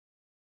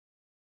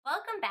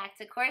Welcome back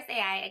to Course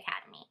AI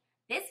Academy.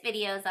 This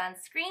video is on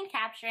screen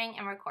capturing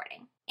and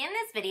recording. In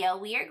this video,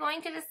 we are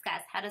going to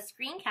discuss how to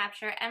screen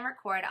capture and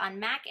record on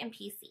Mac and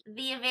PC.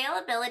 The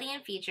availability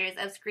and features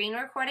of screen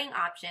recording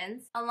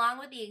options, along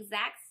with the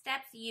exact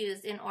steps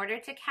used in order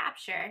to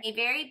capture, may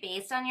vary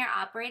based on your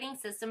operating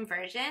system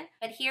version,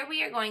 but here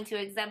we are going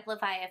to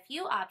exemplify a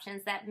few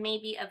options that may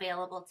be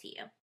available to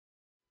you.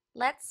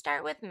 Let's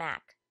start with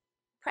Mac.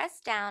 Press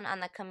down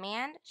on the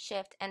Command,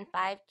 Shift, and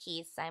 5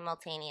 keys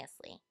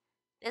simultaneously.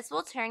 This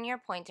will turn your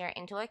pointer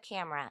into a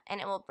camera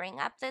and it will bring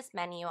up this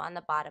menu on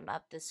the bottom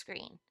of the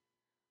screen.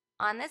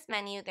 On this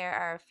menu, there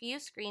are a few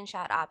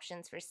screenshot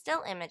options for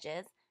still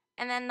images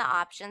and then the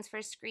options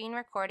for screen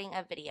recording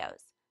of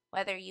videos,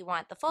 whether you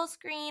want the full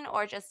screen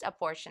or just a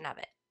portion of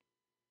it.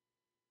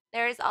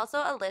 There is also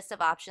a list of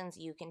options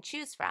you can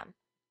choose from.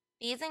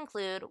 These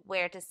include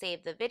where to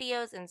save the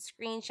videos and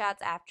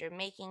screenshots after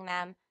making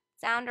them,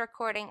 sound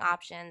recording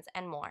options,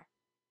 and more.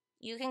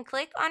 You can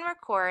click on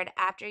record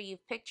after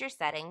you've picked your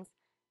settings,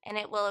 and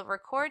it will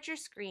record your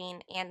screen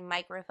and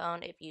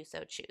microphone if you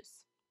so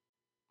choose.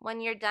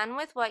 When you're done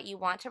with what you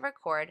want to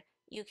record,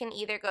 you can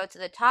either go to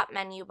the top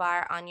menu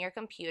bar on your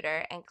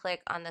computer and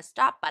click on the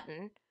stop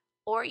button,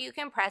 or you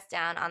can press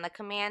down on the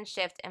Command,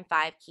 Shift, and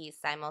 5 keys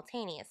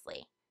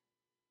simultaneously.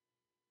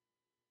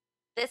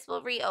 This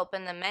will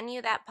reopen the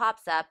menu that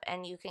pops up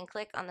and you can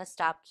click on the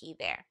stop key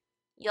there.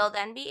 You'll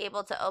then be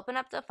able to open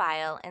up the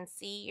file and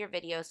see your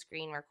video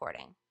screen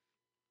recording.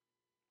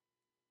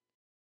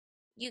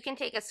 You can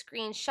take a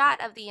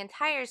screenshot of the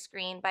entire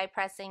screen by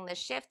pressing the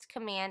Shift,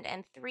 Command,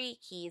 and 3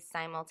 keys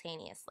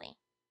simultaneously.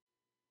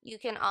 You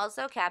can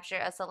also capture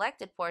a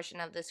selected portion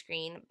of the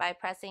screen by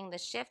pressing the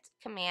Shift,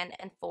 Command,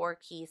 and 4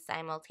 keys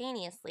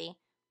simultaneously,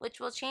 which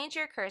will change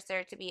your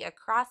cursor to be a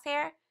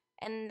crosshair,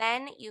 and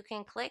then you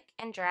can click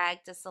and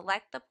drag to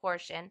select the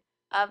portion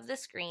of the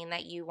screen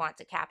that you want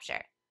to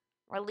capture.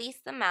 Release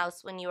the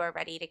mouse when you are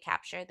ready to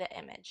capture the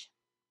image.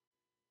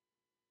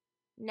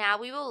 Now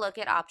we will look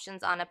at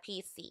options on a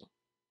PC.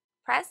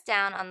 Press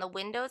down on the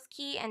Windows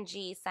key and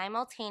G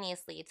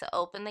simultaneously to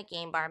open the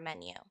game bar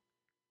menu.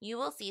 You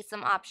will see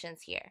some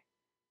options here.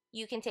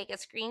 You can take a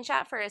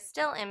screenshot for a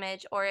still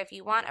image, or if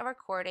you want a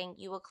recording,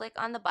 you will click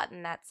on the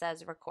button that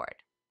says record.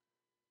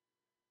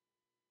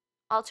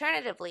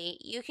 Alternatively,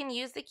 you can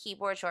use the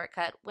keyboard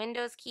shortcut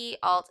Windows key,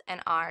 Alt,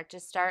 and R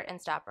to start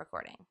and stop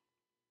recording.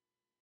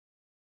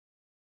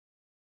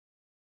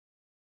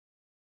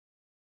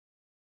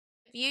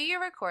 To view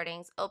your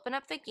recordings, open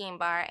up the game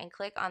bar and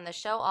click on the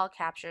Show All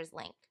Captures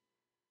link.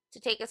 To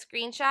take a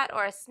screenshot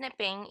or a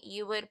snipping,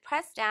 you would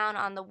press down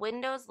on the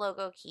Windows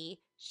logo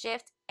key,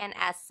 Shift, and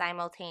S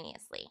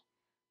simultaneously.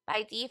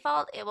 By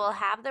default, it will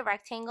have the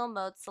rectangle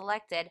mode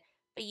selected,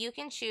 but you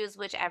can choose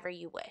whichever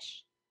you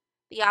wish.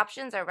 The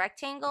options are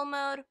rectangle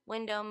mode,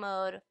 window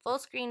mode, full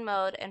screen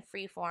mode, and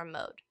freeform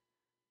mode.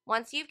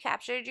 Once you've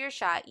captured your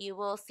shot, you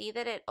will see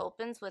that it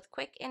opens with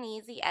quick and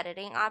easy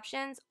editing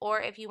options,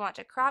 or if you want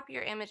to crop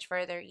your image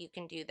further, you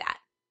can do that.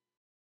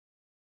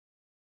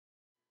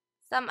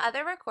 Some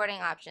other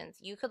recording options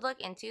you could look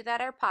into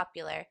that are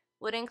popular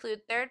would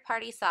include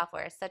third-party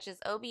software such as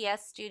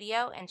OBS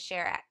Studio and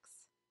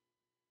ShareX.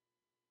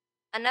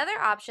 Another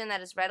option that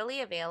is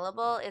readily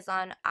available is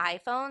on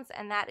iPhones,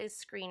 and that is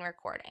screen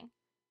recording.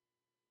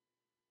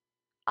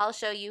 I'll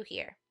show you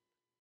here.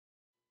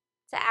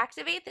 To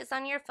activate this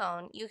on your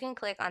phone, you can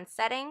click on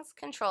Settings,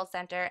 Control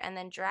Center, and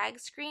then drag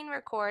Screen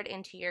Record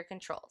into your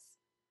controls.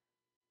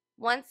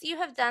 Once you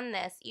have done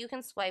this, you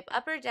can swipe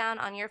up or down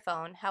on your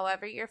phone,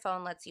 however your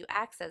phone lets you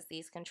access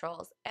these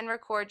controls, and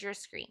record your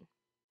screen.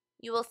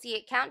 You will see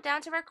it count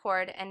down to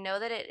record and know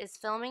that it is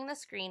filming the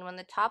screen when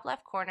the top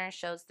left corner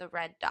shows the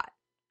red dot.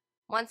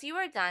 Once you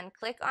are done,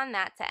 click on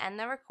that to end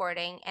the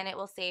recording and it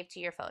will save to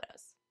your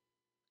photos.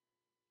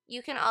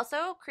 You can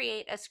also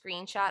create a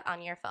screenshot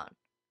on your phone.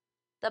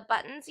 The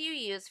buttons you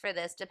use for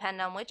this depend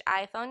on which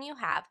iPhone you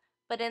have,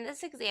 but in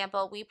this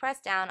example, we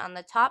press down on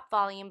the top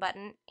volume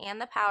button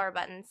and the power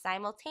button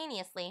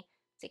simultaneously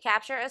to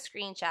capture a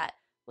screenshot,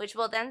 which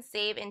will then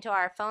save into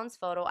our phone's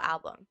photo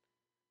album.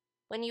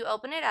 When you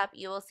open it up,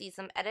 you will see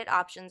some edit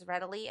options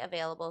readily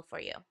available for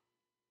you.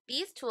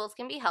 These tools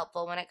can be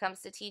helpful when it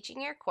comes to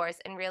teaching your course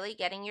and really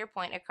getting your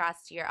point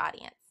across to your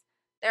audience.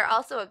 They're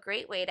also a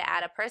great way to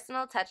add a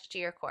personal touch to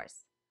your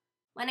course.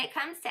 When it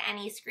comes to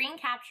any screen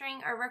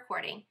capturing or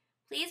recording,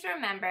 please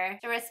remember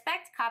to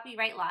respect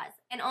copyright laws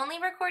and only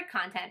record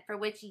content for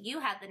which you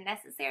have the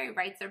necessary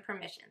rights or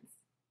permissions.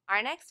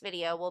 Our next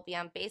video will be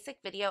on basic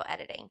video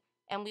editing,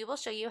 and we will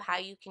show you how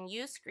you can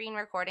use screen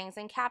recordings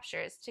and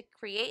captures to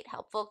create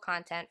helpful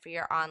content for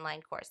your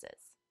online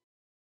courses.